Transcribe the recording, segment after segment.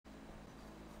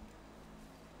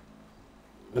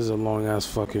This is a long ass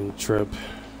fucking trip.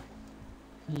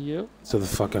 Yep. To the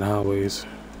fucking highways.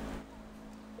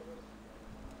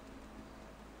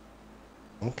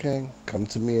 Okay, come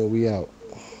to me and we out.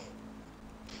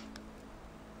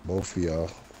 Both of y'all.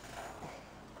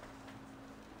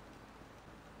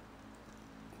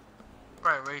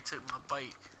 Right, ready to take my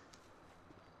bike.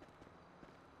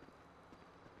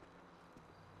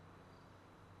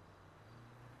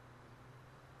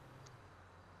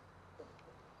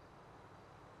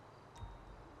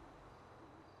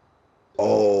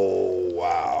 Oh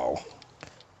wow!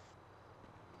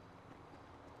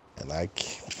 And I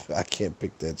can't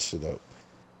pick that shit up.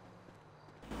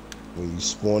 When you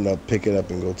spawn up, pick it up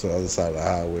and go to the other side of the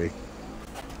highway.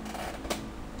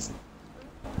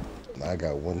 And I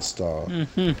got 1 star.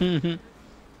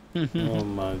 Oh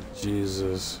my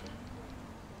Jesus.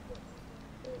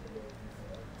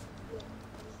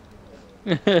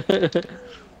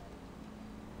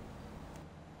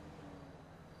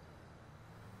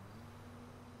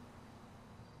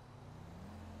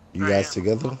 You guys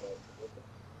together?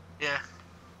 Yeah.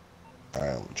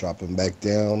 Alright, I'm dropping back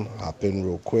down. Hop in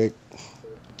real quick.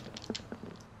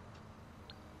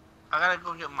 I gotta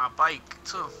go get my bike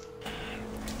too.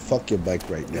 Fuck your bike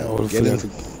right now. Oh, Get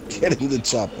in the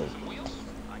chopper.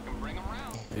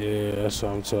 Yeah, that's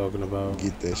what I'm talking about.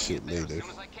 Get that shit later.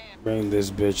 Bring this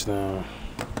bitch down.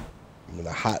 I'm in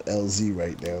a hot LZ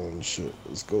right now and shit.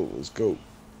 Let's go, let's go.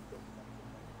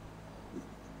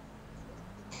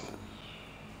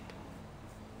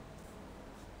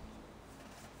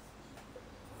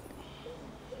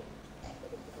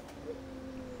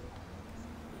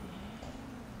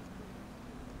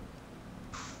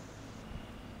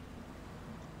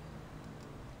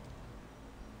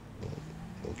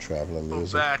 Traveling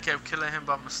music. Bad, I kept killing him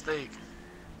by mistake.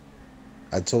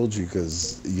 I told you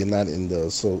because you're not in the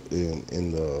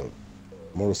in the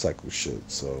motorcycle shit.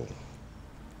 So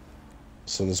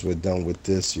as soon as we're done with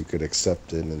this, you could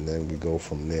accept it, and then we go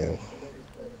from there.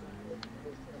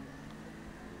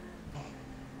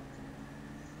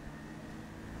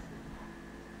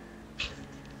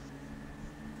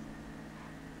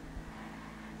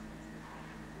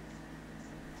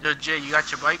 Yo, Jay, you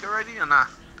got your bike already or not?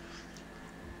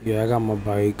 Yeah, I got my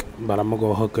bike, but I'm gonna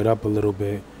go hook it up a little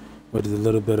bit with the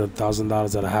little bit of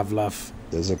 $1,000 that I have left.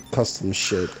 There's a custom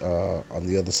shit on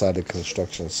the other side of the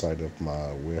construction side of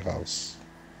my warehouse.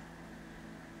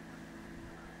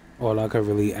 All I could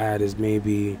really add is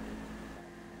maybe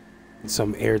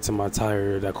some air to my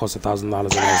tire that costs $1,000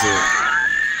 and that's it.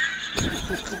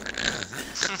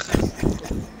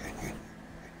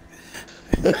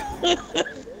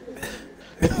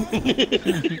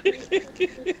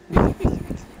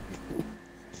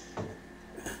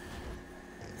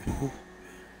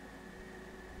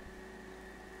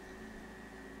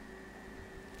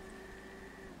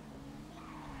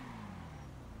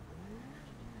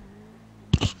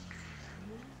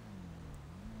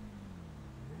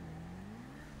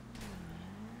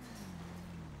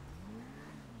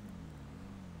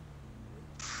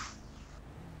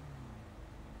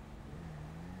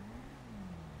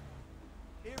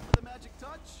 Here for the magic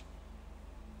touch.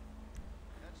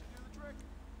 That should do the trick.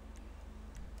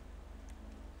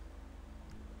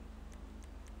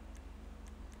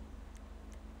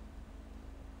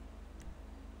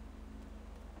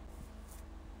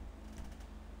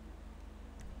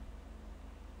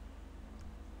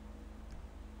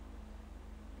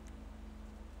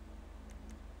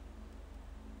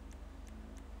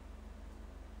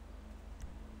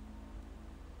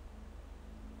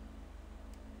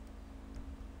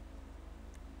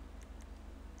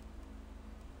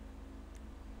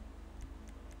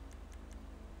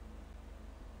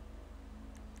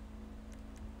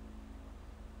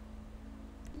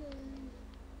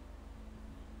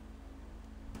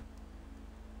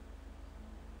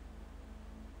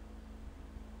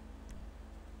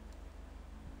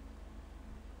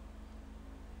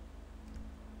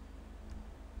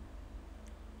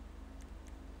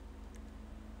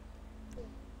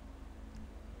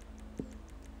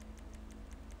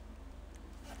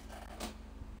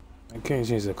 I can't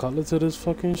change the color to this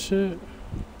fucking shit.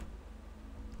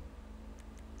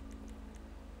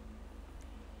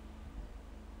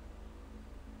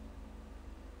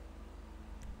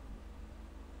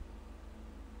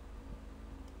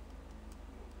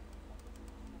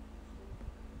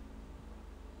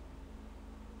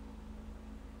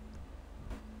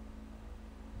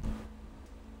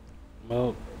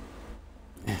 Well,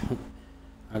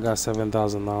 I got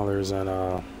 $7,000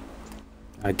 and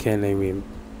I can't even.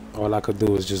 All I could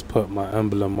do is just put my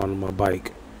emblem on my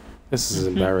bike. This is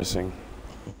embarrassing.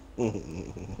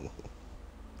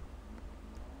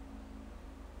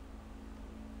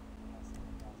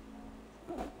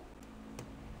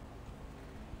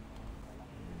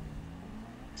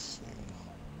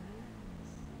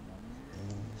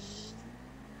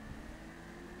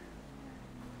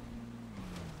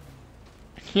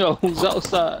 Yo, who's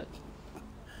outside?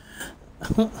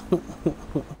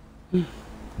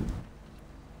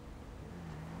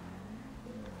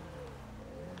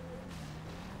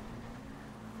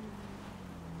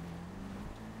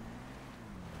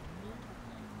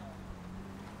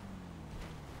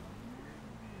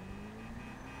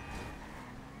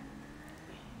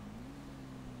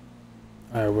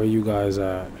 All right, where you guys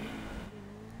at?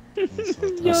 I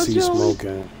Yo, see Joey.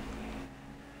 smoking.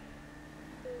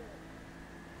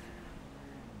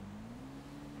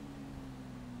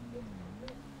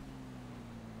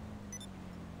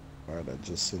 Alright, I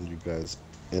just send you guys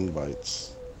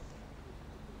invites.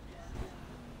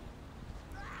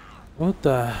 What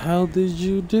the hell did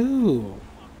you do?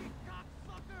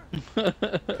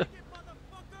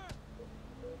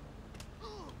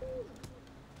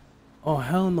 Oh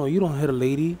hell no! You don't hit a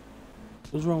lady.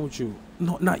 What's wrong with you?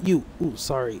 No, not you. Ooh,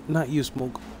 sorry, not you,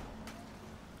 Smoke.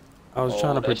 I was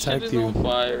trying to that shit protect is you. on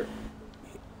fire.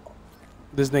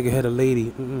 This nigga hit a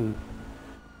lady.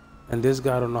 And this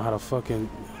guy don't know how to fucking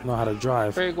know how to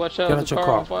drive. Craig, watch out! Get The out your car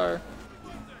car. on fire.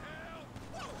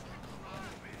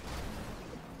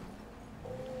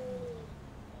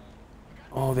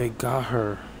 Oh, they got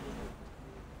her.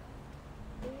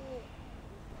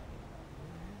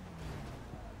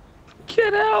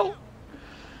 Get out!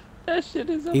 That shit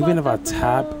is about Even if I to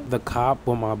tap blow. the cop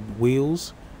with my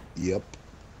wheels, Yep.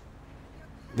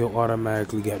 they'll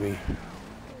automatically get me.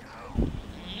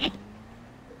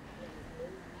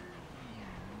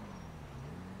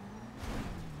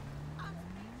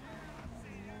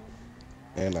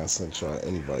 And I sent y'all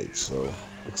invites, so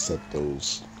accept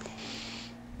those.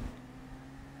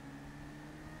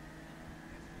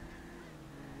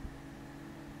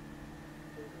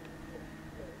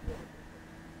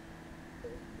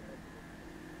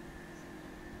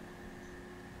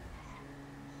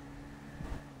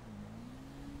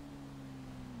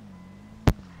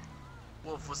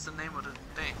 Wolf, what's the name of the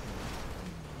thing?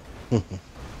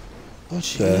 What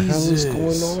the hell is going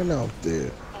Jesus. on out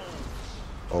there?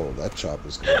 Oh, that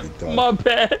chopper's gonna be done. My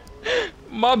bad.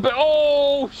 My bad.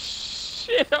 Oh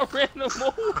shit! I ran him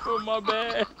over. My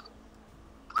bad.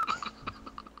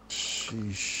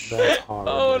 Sheesh. That's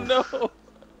horrible. Oh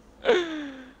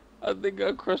no! I think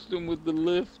I crushed him with the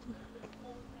lift.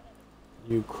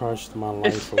 You crushed my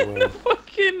life away.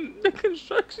 Fucking the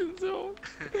construction zone.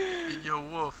 Yo,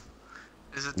 Wolf.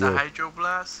 Is it the Yeah. Hydro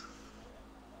Blast?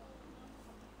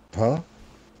 Huh?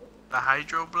 The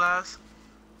Hydro Blast?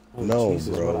 Oh, No,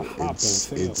 Jesus, bro. what a hopping It's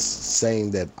tail.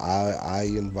 saying that I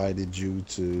invited you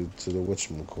to the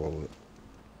whatchamacallit.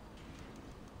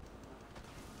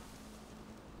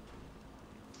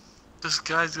 This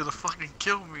guy's gonna fucking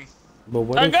kill me. But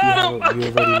what I if you got have him! a,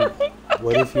 you already?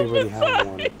 What if you already have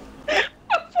one? I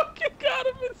fucking got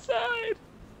him inside.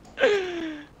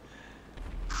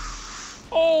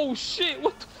 Oh shit!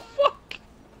 What the fuck?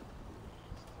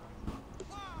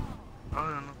 I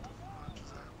don't know what the fuck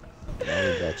is happening.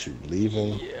 Now we got you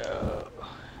leaving. Yeah.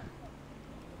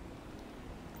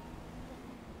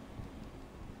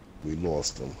 We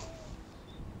lost him.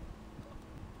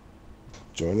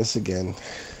 Join us again.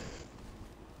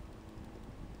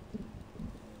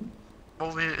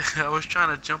 Over here, I was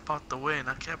trying to jump out the way and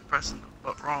I kept pressing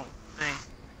the wrong thing.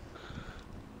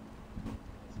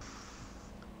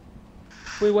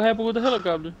 Wait, what happened with the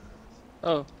helicopter?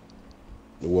 Oh.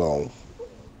 Well,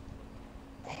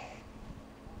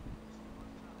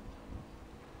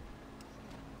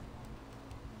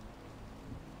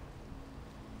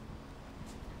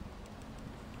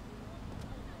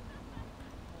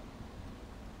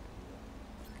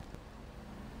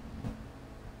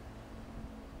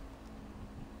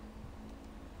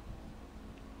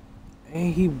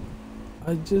 Hey,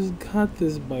 I just got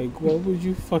this bike. Why would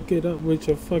you fuck it up with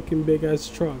your fucking big ass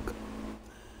truck?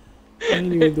 I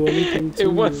didn't even do anything to It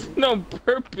you. wasn't on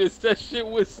purpose. That shit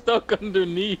was stuck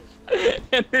underneath.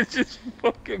 And it just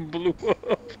fucking blew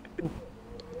up.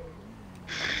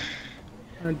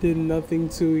 I did nothing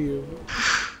to you.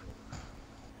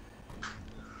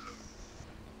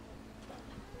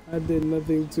 I did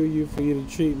nothing to you for you to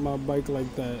treat my bike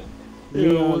like that.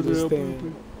 Me, I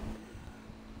understand.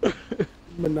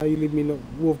 But now you leave me no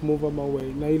Wolf, move out my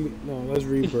way. Now you no, that's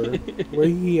Reaper. Where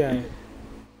he at?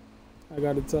 I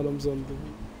gotta tell him something.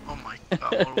 Oh my god,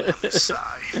 all the way on the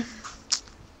side.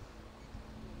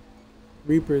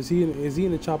 Reaper, is he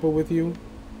in the chopper with you?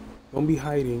 Don't be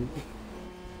hiding.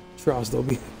 Trust, don't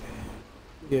be.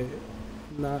 Yeah,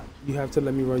 not. You have to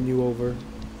let me run you over.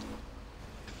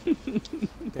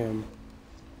 Damn.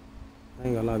 I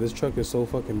ain't gonna lie, this truck is so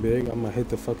fucking big. I'm gonna hit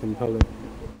the fucking pellet.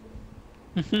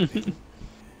 did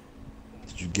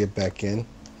you get back in?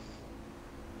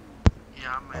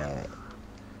 Yeah, I mean, Alright.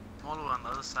 I'm all the way on the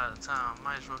other side of town.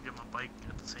 Might as well get my bike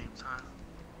at the same time.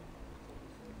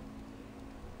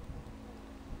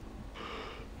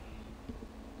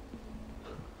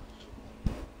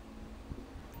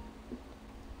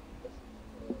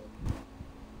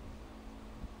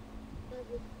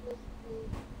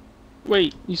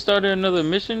 Wait, you started another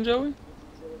mission, Joey?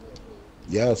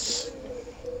 Yes.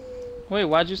 Wait,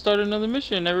 why'd you start another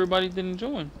mission? Everybody didn't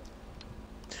join.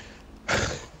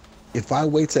 If I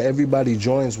wait till everybody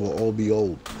joins, we'll all be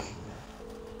old.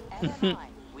 The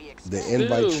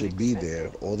invite Still, should be there.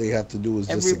 All they have to do is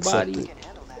just accept everybody, it.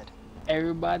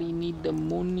 everybody need the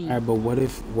money. Alright, but what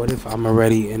if I'm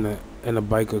already in a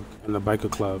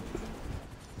biker club?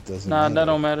 It doesn't Nah, matter. that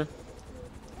don't matter.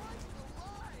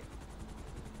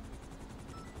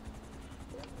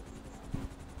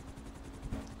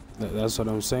 That's what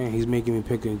I'm saying. He's making me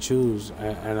pick and choose,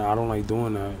 and I don't like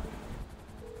doing that.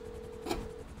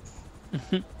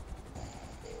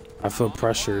 I feel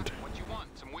pressured. What you want?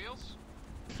 Some wheels?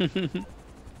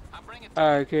 I'll bring it.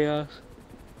 Alright, Chaos.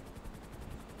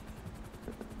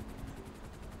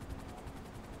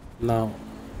 Now,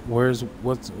 what's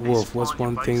Wolf? What's spawn your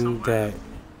one bike thing somewhere. that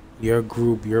your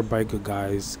group, your biker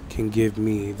guys, can give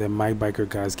me that my biker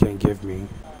guys can't give me?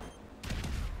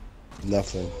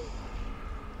 Nothing.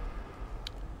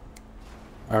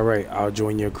 All right, I'll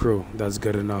join your crew. That's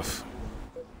good enough.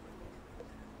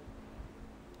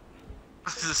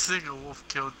 The single wolf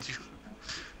killed you.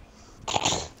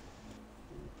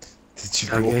 Did you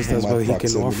I go guess over that's my what he can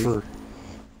proximity? offer.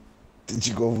 Did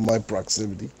you go over my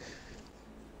proximity?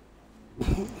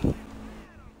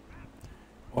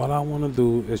 All I want to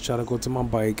do is try to go to my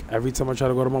bike. Every time I try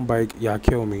to go to my bike, y'all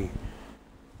kill me.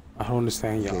 I don't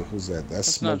understand Okay, y'all. who's that?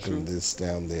 That's That's not smoking true. this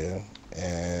down there.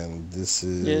 And this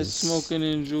is... Yeah, it's Smoking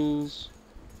and Jules.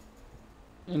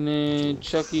 And then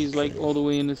Chucky's like all the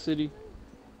way in the city.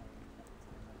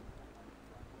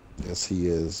 Yes, he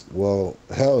is. Well,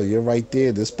 hell, you're right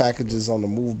there. This package is on the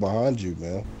move behind you,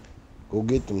 man. Go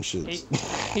get them shits.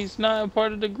 He's not a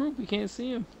part of the group. You can't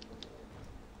see him.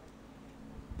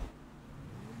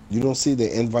 You don't see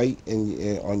the invite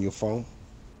on your phone?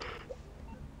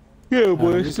 Yeah, let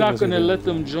but me it's see not what's gonna in let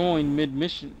there. them join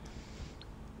mid-mission.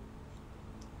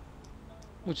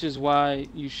 Which is why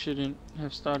you shouldn't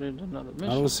have started another I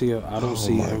don't mission. see I don't Oh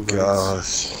see my invites.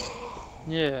 gosh.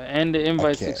 Yeah, and the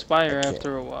invites can't. expire I can't.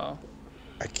 after a while.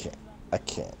 I can't.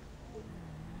 People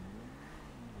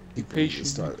need to Patient.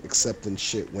 start accepting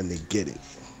shit when they get it.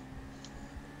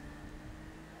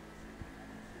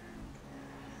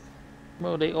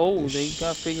 Bro, they old. They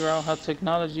gotta figure out how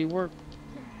technology works.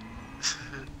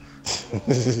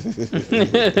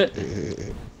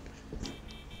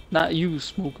 Not you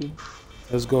smoking.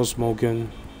 Let's go smoking.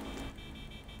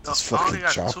 This I only fucking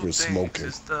got two chopper is things. smoking.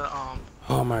 It's the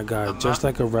Oh my god, The just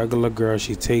map- like a regular girl,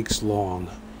 she takes long.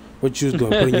 What you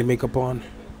doing? Putting your makeup on?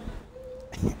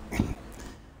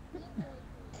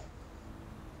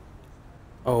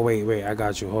 Oh wait, I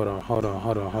got you. Hold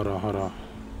on.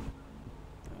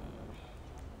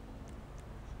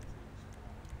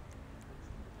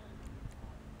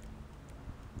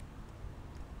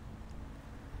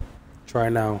 Try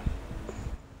now.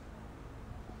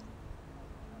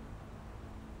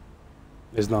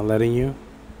 It's not letting you?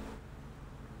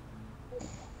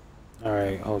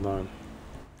 Alright, hold on.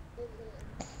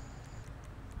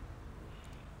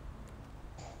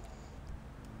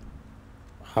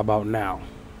 How about now?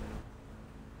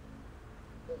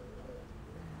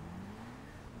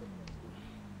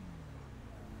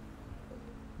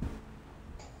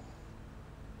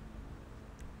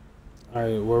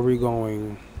 Alright, where are we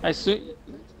going? I see.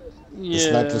 Yeah.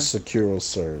 It's not the secure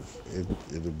serve.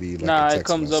 It'll be like Nah, a it text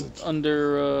comes message. up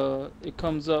under it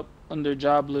comes up under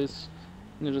jobless.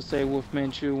 And it'll say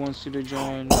Wolfman Chew wants you to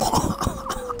join.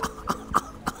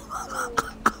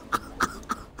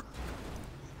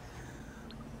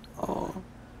 Oh.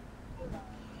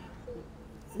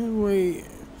 Wait.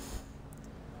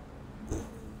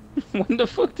 When the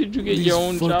fuck did you get These your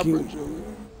own fucking- chopper, Joey?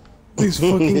 These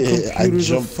fucking computers I are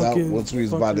jumped out fucking once we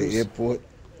was by the fuckers. airport.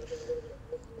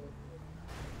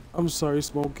 I'm sorry,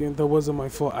 smoking. That wasn't my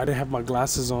fault. I didn't have my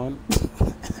glasses on.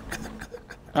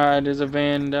 Alright, there's a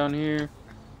van down here.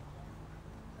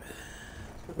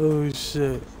 Oh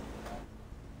shit.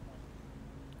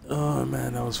 Oh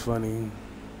man, that was funny.